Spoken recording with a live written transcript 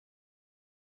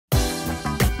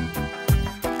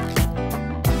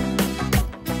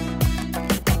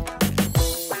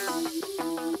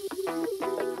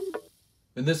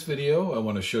In this video, I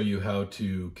want to show you how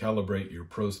to calibrate your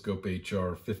ProScope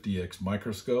HR 50X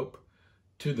microscope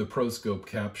to the ProScope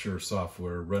Capture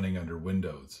software running under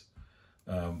Windows.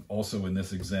 Also in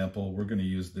this example, we're going to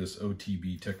use this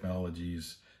OTB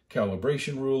Technologies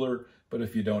calibration ruler, but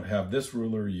if you don't have this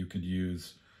ruler, you could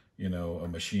use, a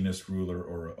machinist ruler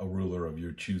or a ruler of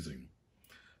your choosing.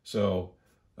 So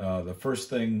the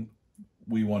first thing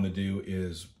we want to do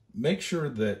is make sure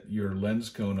that your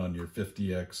lens cone on your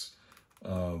 50X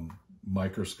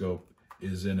microscope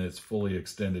is in its fully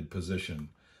extended position,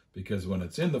 because when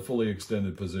it's in the fully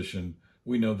extended position,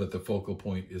 we know that the focal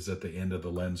point is at the end of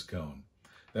the lens cone.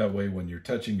 That way, when you're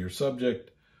touching your subject,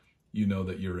 you know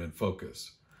that you're in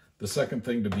focus. The second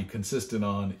thing to be consistent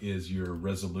on is your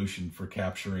resolution for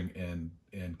capturing and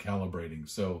calibrating.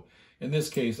 So in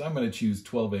this case, I'm going to choose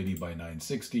 1280 by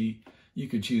 960. You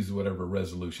could choose whatever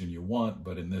resolution you want,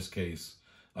 but in this case,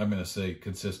 I'm going to say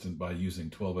consistent by using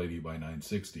 1280 by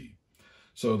 960.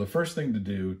 So the first thing to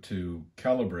do to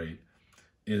calibrate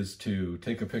is to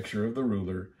take a picture of the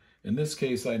ruler. In this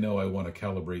case, I know I want to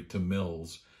calibrate to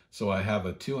mils. So I have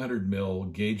a 200 mil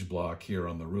gauge block here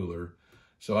on the ruler.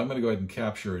 So I'm going to go ahead and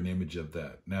capture an image of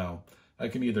that. Now, I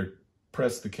can either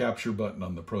press the capture button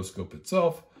on the ProScope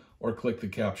itself or click the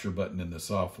capture button in the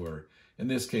software. In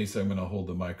this case, I'm going to hold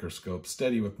the microscope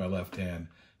steady with my left hand.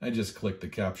 I just click the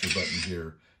capture button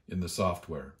here in the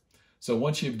software. So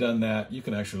once you've done that, you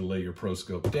can actually lay your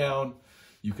ProScope down.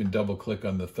 You can double click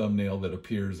on the thumbnail that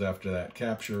appears after that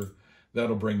capture.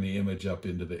 That'll bring the image up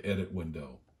into the edit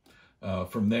window.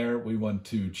 From there, we want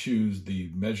to choose the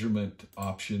measurement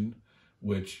option,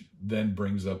 which then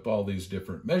brings up all these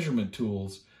different measurement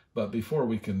tools. But before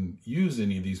we can use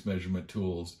any of these measurement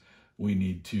tools, we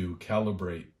need to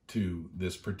calibrate to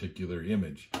this particular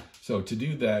image. So to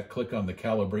do that, click on the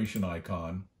calibration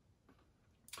icon.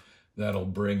 That'll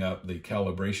bring up the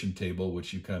calibration table,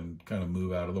 which you can kind of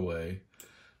move out of the way.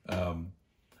 And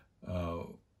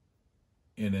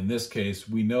in this case,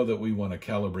 we know that we want to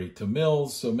calibrate to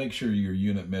mils, so make sure your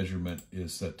unit measurement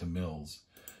is set to mils.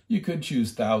 You could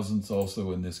choose thousandths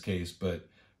also in this case, but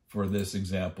for this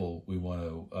example, we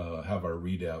want to have our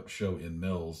readout show in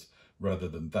mils rather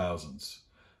than thousandths.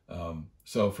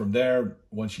 So from there,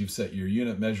 once you've set your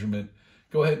unit measurement,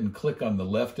 go ahead and click on the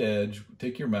left edge,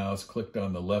 take your mouse, click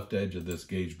on the left edge of this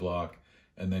gauge block,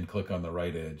 and then click on the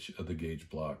right edge of the gauge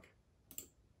block.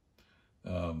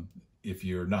 If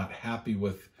you're not happy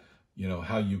with,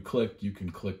 how you click, you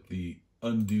can click the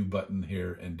undo button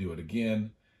here and do it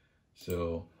again.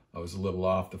 So I was a little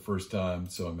off the first time,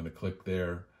 so I'm going to click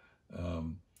there.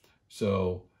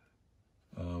 Still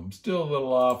a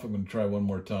little off. I'm going to try one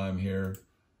more time here.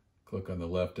 Click on the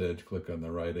left edge, click on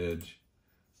the right edge.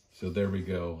 So there we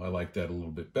go. I like that a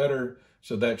little bit better.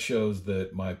 So that shows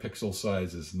that my pixel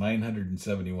size is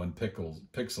 971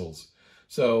 pixels.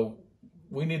 So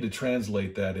we need to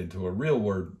translate that into a real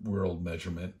world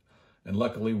measurement. And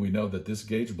luckily we know that this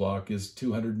gauge block is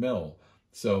 200 mil.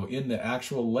 So in the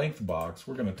actual length box,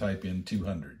 we're going to type in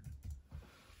 200.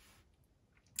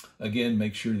 Again,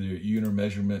 make sure the unit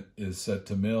measurement is set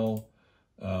to mil.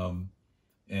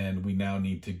 And we now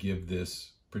need to give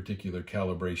this particular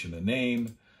calibration a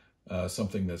name,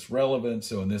 something that's relevant.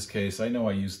 So in this case, I know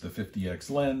I used the 50X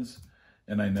lens,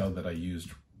 and I know that I used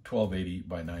 1280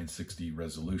 by 960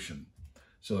 resolution.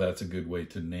 So that's a good way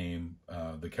to name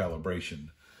the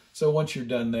calibration. So once you're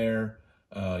done there,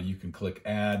 you can click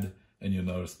Add, and you'll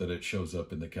notice that it shows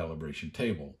up in the calibration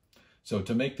table. So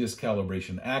to make this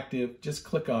calibration active, just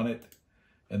click on it,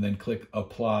 and then click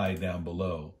Apply down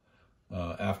below.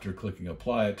 After clicking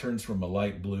Apply, it turns from a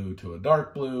light blue to a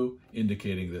dark blue,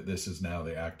 indicating that this is now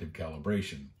the active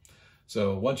calibration.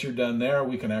 So once you're done there,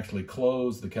 we can actually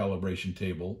close the calibration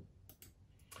table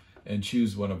and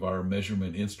choose one of our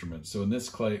measurement instruments. So in this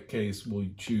case, we'll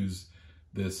choose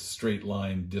this straight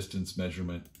line distance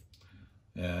measurement,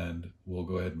 and we'll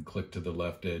go ahead and click to the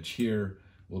left edge here.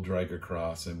 We'll drag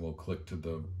across and we'll click to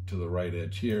the right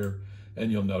edge here. And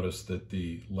you'll notice that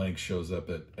the length shows up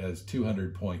as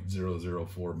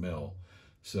 200.004 mil.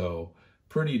 So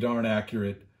pretty darn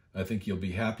accurate. I think you'll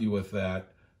be happy with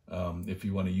that. If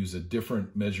you want to use a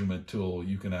different measurement tool,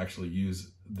 you can actually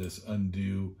use this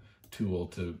undo tool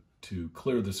to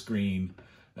clear the screen.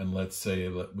 And let's say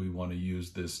that we want to use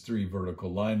this 3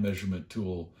 vertical line measurement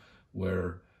tool,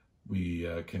 where we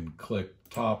can click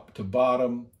top to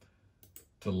bottom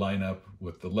to line up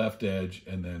with the left edge,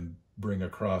 and then bring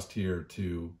across here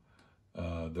to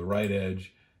the right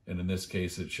edge. And in this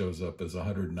case, it shows up as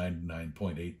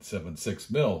 199.876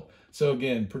 mil. So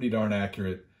again, pretty darn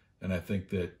accurate. And I think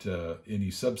that any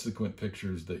subsequent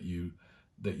pictures that you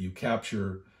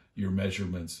capture, your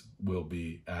measurements will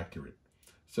be accurate.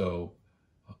 So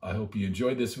I hope you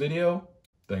enjoyed this video.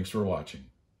 Thanks for watching.